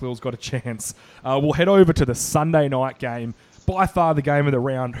 Matt Khalil's got a chance. We'll head over to the Sunday night game, by far the game of the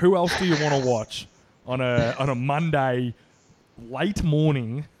round. Who else do you want to watch on a Monday late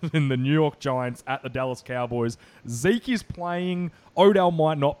morning in the New York Giants at the Dallas Cowboys? Zeke is playing. Odell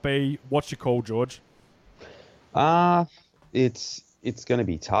might not be. What's your call, George? It's going to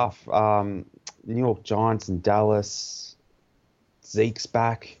be tough. New York Giants and Dallas. Zeke's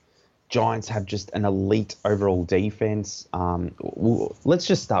back. Giants have just an elite overall defense. Let's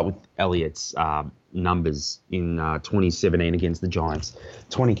just start with Elliott's numbers in 2017 against the Giants.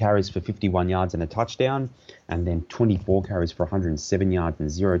 20 carries for 51 yards and a touchdown, and then 24 carries for 107 yards and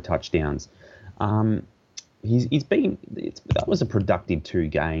 0 touchdowns. That was a productive 2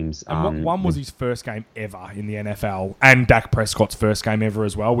 games. And one was his first game ever in the NFL, and Dak Prescott's first game ever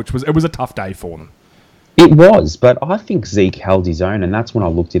as well, it was a tough day for them. It was, but I think Zeke held his own, and that's when I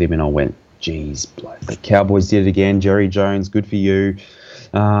looked at him and I went, geez, the Cowboys did it again. Jerry Jones, good for you.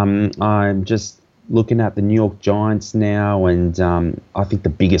 I'm just looking at the New York Giants now, and I think the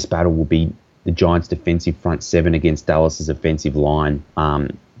biggest battle will be the Giants' defensive front 7 against Dallas's offensive line.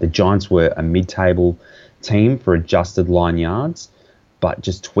 The Giants were a mid-table team for adjusted line yards, but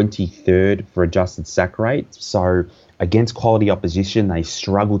just 23rd for adjusted sack rate. So against quality opposition, they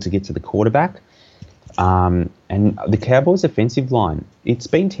struggled to get to the quarterback. And the Cowboys' offensive line, it's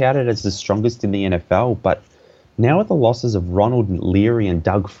been touted as the strongest in the NFL, but now with the losses of Ronald Leary and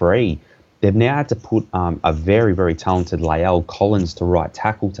Doug Free, they've now had to put a very, very talented Lael Collins to right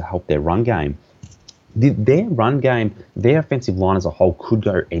tackle to help their run game. Their run game, their offensive line as a whole could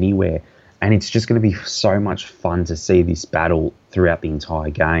go anywhere, and it's just going to be so much fun to see this battle throughout the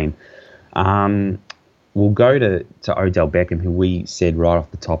entire game. We'll go to Odell Beckham, who we said right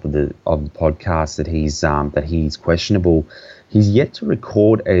off the top of the podcast that he's questionable. He's yet to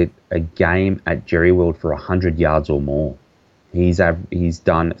record a game at Jerry World for 100 yards or more. He's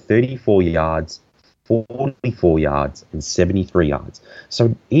done 34 yards, 44 yards, and 73 yards.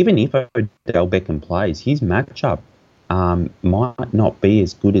 So even if Odell Beckham plays, his matchup might not be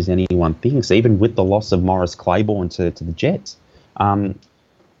as good as anyone thinks, even with the loss of Morris Claiborne to the Jets.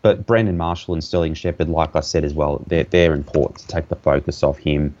 But Brandon Marshall and Sterling Shepard, like I said as well, they're important to take the focus off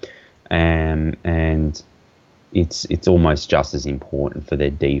him, and it's almost just as important for their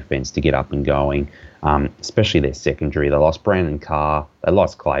defense to get up and going, especially their secondary. They lost Brandon Carr, they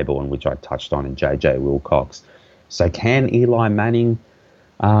lost Claiborne, which I touched on, and J.J. Wilcox. So can Eli Manning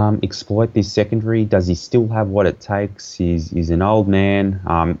exploit this secondary? Does he still have what it takes? He's an old man.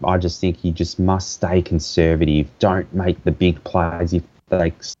 I just think he just must stay conservative. Don't make the big plays. If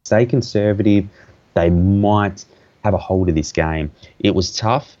they stay conservative, they might have a hold of this game. It was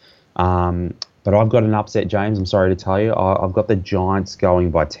tough, but I've got an upset, James. I'm sorry to tell you. I've got the Giants going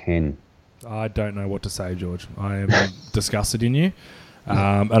by 10. I don't know what to say, George. I am disgusted in you.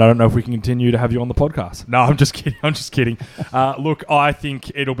 And I don't know if we can continue to have you on the podcast. No, I'm just kidding. Look, I think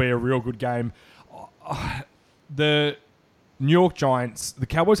it'll be a real good game. The New York Giants, the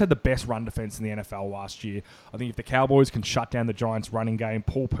Cowboys had the best run defense in the NFL last year. I think if the Cowboys can shut down the Giants' running game,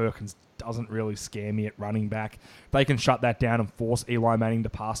 Paul Perkins doesn't really scare me at running back. If they can shut that down and force Eli Manning to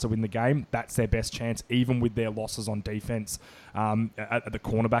pass to win the game, that's their best chance, even with their losses on defense at the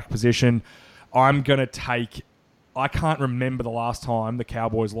cornerback position. I'm going to take... I can't remember the last time the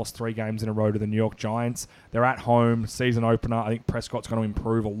Cowboys lost 3 games in a row to the New York Giants. They're at home, season opener. I think Prescott's going to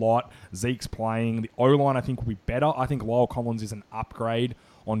improve a lot. Zeke's playing. The O-line, I think, will be better. I think Lyle Collins is an upgrade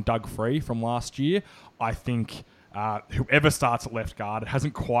on Doug Free from last year. I think whoever starts at left guard, it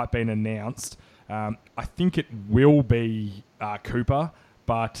hasn't quite been announced. I think it will be Cooper,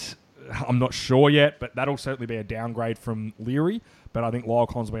 but I'm not sure yet. But that'll certainly be a downgrade from Leary. But I think Lyle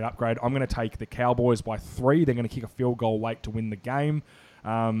Collins will be an upgrade. I'm going to take the Cowboys by 3. They're going to kick a field goal late to win the game.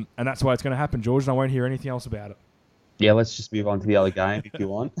 And that's the way it's going to happen, George, and I won't hear anything else about it. Yeah, let's just move on to the other game if you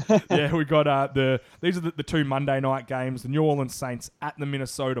want. Yeah, we got these are the two Monday night games. The New Orleans Saints at the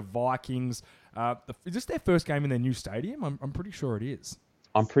Minnesota Vikings. Is this their first game in their new stadium? I'm pretty sure it is.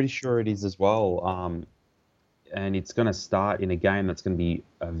 I'm pretty sure it is as well. And it's going to start in a game that's going to be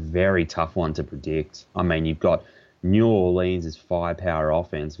a very tough one to predict. I mean, you've got New Orleans' firepower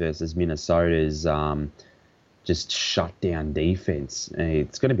offense versus Minnesota's just shut down defense.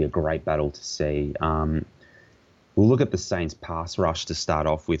 It's going to be a great battle to see. We'll look at the Saints' pass rush to start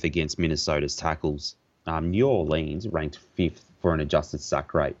off with against Minnesota's tackles. New Orleans ranked 5th for an adjusted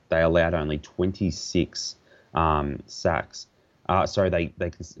sack rate. They allowed only 26 sacks.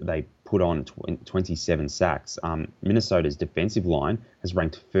 They put on 27 sacks. Minnesota's defensive line has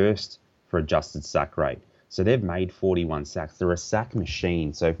ranked 1st for adjusted sack rate. So they've made 41 sacks. They're a sack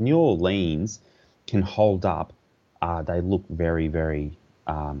machine. So if New Orleans can hold up, they look very, very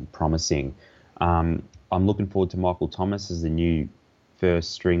promising. I'm looking forward to Michael Thomas as the new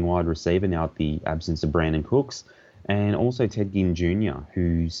first-string wide receiver now at the absence of Brandon Cooks, and also Ted Ginn Jr.,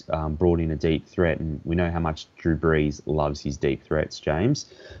 who's brought in a deep threat, and we know how much Drew Brees loves his deep threats, James.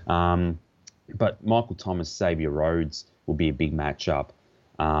 But Michael Thomas, Xavier Rhodes will be a big matchup.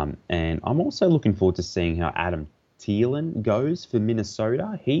 And I'm also looking forward to seeing how Adam Thielen goes for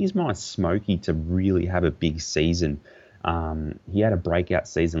Minnesota. He's my smoky to really have a big season. He had a breakout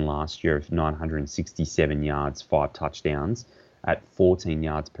season last year of 967 yards, 5 touchdowns at 14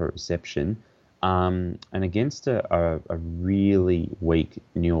 yards per reception. And against a really weak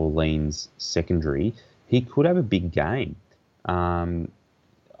New Orleans secondary, he could have a big game. It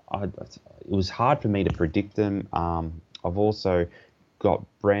was hard for me to predict them. I've also got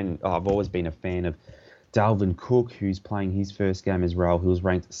I've always been a fan of Dalvin Cook, who's playing his first game as well, who was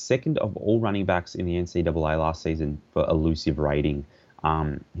ranked 2nd of all running backs in the NCAA last season for elusive rating.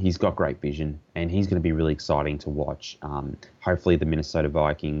 He's got great vision, and he's going to be really exciting to watch. Hopefully the Minnesota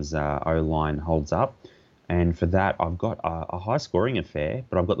Vikings O-line holds up. And for that, I've got a high-scoring affair,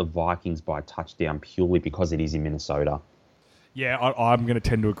 but I've got the Vikings by a touchdown purely because it is in Minnesota. Yeah, I'm going to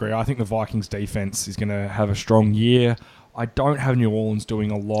tend to agree. I think the Vikings defense is going to have a strong year. I don't have New Orleans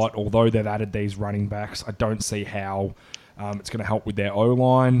doing a lot, although they've added these running backs. I don't see how it's going to help with their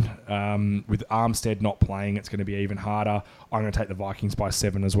O-line. With Armstead not playing, it's going to be even harder. I'm going to take the Vikings by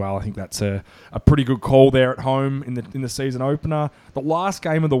 7 as well. I think that's a pretty good call there at home in the season opener. The last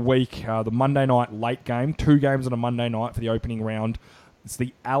game of the week, the Monday night late game, 2 games on a Monday night for the opening round. It's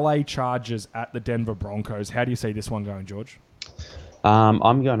the LA Chargers at the Denver Broncos. How do you see this one going, George?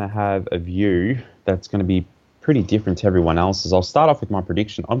 I'm going to have a view that's going to be pretty different to everyone else's. I'll start off with my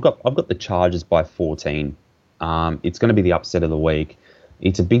prediction. I've got the Chargers by 14. It's going to be the upset of the week.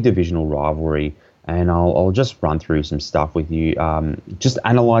 It's a big divisional rivalry, and I'll just run through some stuff with you. Just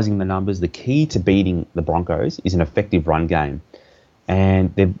analysing the numbers, the key to beating the Broncos is an effective run game,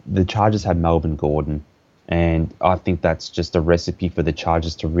 and the Chargers have Melvin Gordon, and I think that's just a recipe for the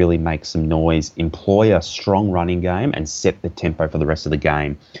Chargers to really make some noise, employ a strong running game, and set the tempo for the rest of the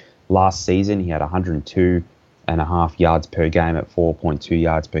game. Last season, he had 102.5 yards per game at 4.2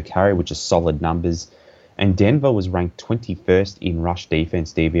 yards per carry, which is solid numbers. And Denver was ranked 21st in rush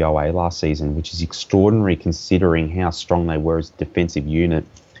defense DVOA last season, which is extraordinary considering how strong they were as a defensive unit.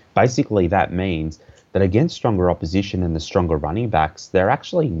 Basically, that means that against stronger opposition and the stronger running backs, they're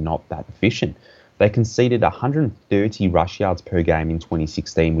actually not that efficient. They conceded 130 rush yards per game in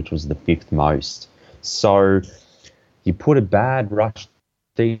 2016, which was the 5th most. So you put a bad rush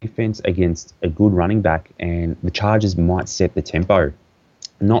defense against a good running back, and the Chargers might set the tempo.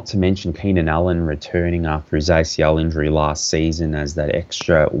 Not to mention Keenan Allen returning after his ACL injury last season as that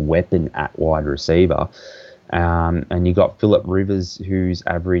extra weapon at wide receiver. And you got Phillip Rivers, who's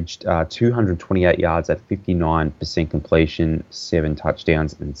averaged 228 yards at 59% completion, 7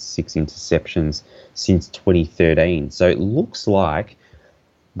 touchdowns and 6 interceptions since 2013. So it looks like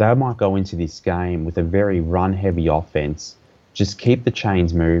they might go into this game with a very run-heavy offense, just keep the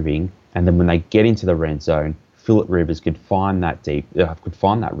chains moving, and then when they get into the red zone, Phillip Rivers could find that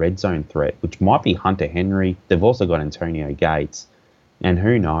red zone threat, which might be Hunter Henry. They've also got Antonio Gates, and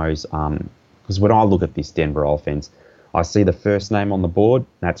who knows? Because when I look at this Denver offense, I see the first name on the board,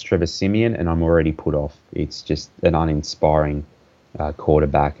 that's Trevor Siemian, and I'm already put off. It's just an uninspiring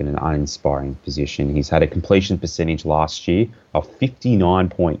quarterback in an uninspiring position. He's had a completion percentage last year of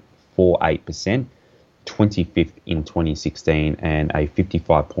 59.48%. 25th in 2016 and a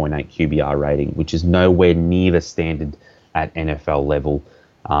 55.8 QBR rating, which is nowhere near the standard at NFL level.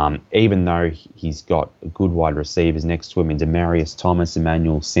 Even though he's got good wide receivers next to him in Demaryius Thomas,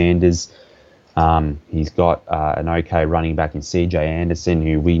 Emmanuel Sanders, He's got an okay running back in CJ Anderson,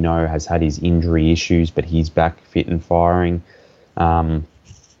 who we know has had his injury issues, but he's back fit and firing.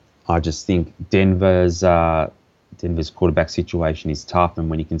 I just think Denver's quarterback situation is tough, and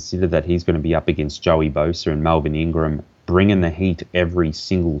when you consider that he's going to be up against Joey Bosa and Melvin Ingram, bringing the heat every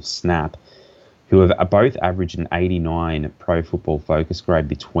single snap, who have both averaged an 89 Pro Football Focus grade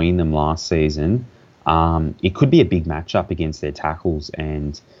between them last season, it could be a big matchup against their tackles,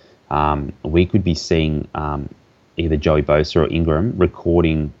 and we could be seeing either Joey Bosa or Ingram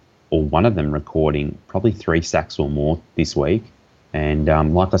recording, or one of them recording, probably 3 sacks or more this week.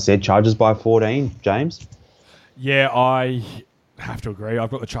 And like I said, Chargers by 14, James. Yeah, I have to agree. I've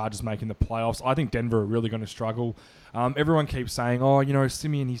got the Chargers making the playoffs. I think Denver are really going to struggle. Everyone keeps saying,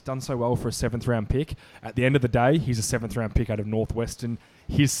 Simeon, he's done so well for a 7th-round pick. At the end of the day, he's a 7th-round pick out of Northwestern.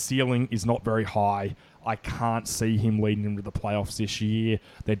 His ceiling is not very high. I can't see him leading them to the playoffs this year.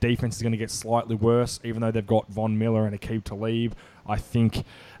 Their defense is going to get slightly worse, even though they've got Von Miller and Aqib Talib. I think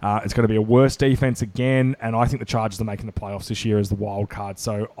it's going to be a worse defense again, and I think the Chargers are making the playoffs this year as the wild card.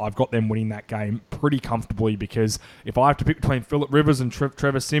 So I've got them winning that game pretty comfortably, because if I have to pick between Phillip Rivers and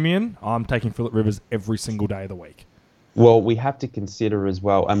Trevor Siemian, I'm taking Phillip Rivers every single day of the week. Well, we have to consider as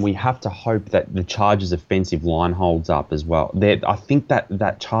well, and we have to hope that the Chargers' offensive line holds up as well. I think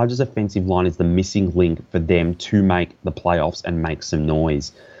that Chargers' offensive line is the missing link for them to make the playoffs and make some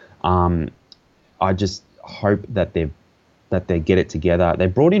noise. I just hope that they get it together. They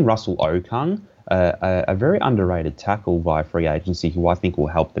brought in Russell Okung, a very underrated tackle via free agency, who I think will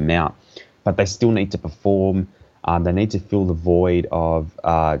help them out. But they still need to perform. They need to fill the void of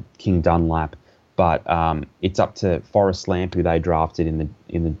King Dunlap. But it's up to Forrest Lamp, who they drafted in the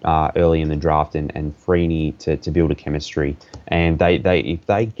early in the draft, and Freeney to build a chemistry. And if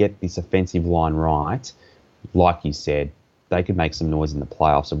they get this offensive line right, like you said, they could make some noise in the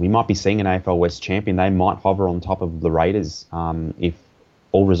playoffs. And we might be seeing an AFL West champion. They might hover on top of the Raiders if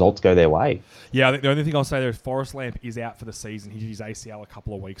all results go their way. Yeah, I think the only thing I'll say there is Forrest Lamp is out for the season. He did his ACL a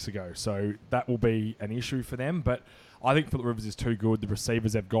couple of weeks ago, so that will be an issue for them. But I think Phillip Rivers is too good. The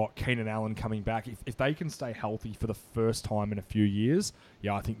receivers they've got, Keenan Allen coming back. If they can stay healthy for the first time in a few years,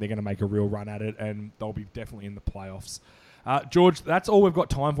 yeah, I think they're going to make a real run at it, and they'll be definitely in the playoffs. George, that's all we've got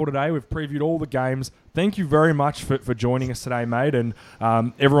time for today. We've previewed all the games. Thank you very much for joining us today, mate. And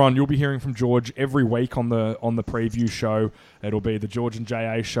everyone, you'll be hearing from George every week on the preview show. It'll be the George and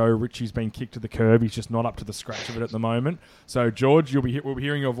JA show. Richie's been kicked to the curb. He's just not up to the scratch of it at the moment. So, George, we'll be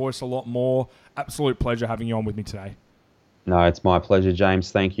hearing your voice a lot more. Absolute pleasure having you on with me today. No, it's my pleasure, James.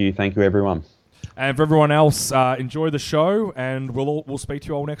 Thank you. Thank you, everyone. And for everyone else, enjoy the show, and we'll speak to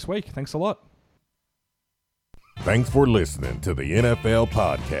you all next week. Thanks a lot. Thanks for listening to the NFL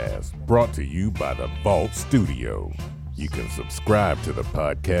Podcast, brought to you by the Vault Studio. You can subscribe to the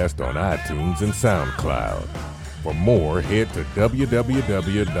podcast on iTunes and SoundCloud. For more, head to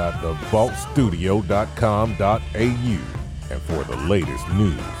www.thevaultstudio.com.au. And for the latest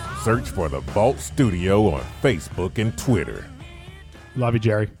news, search for The Vault Studio on Facebook and Twitter. Love you,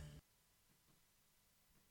 Jerry.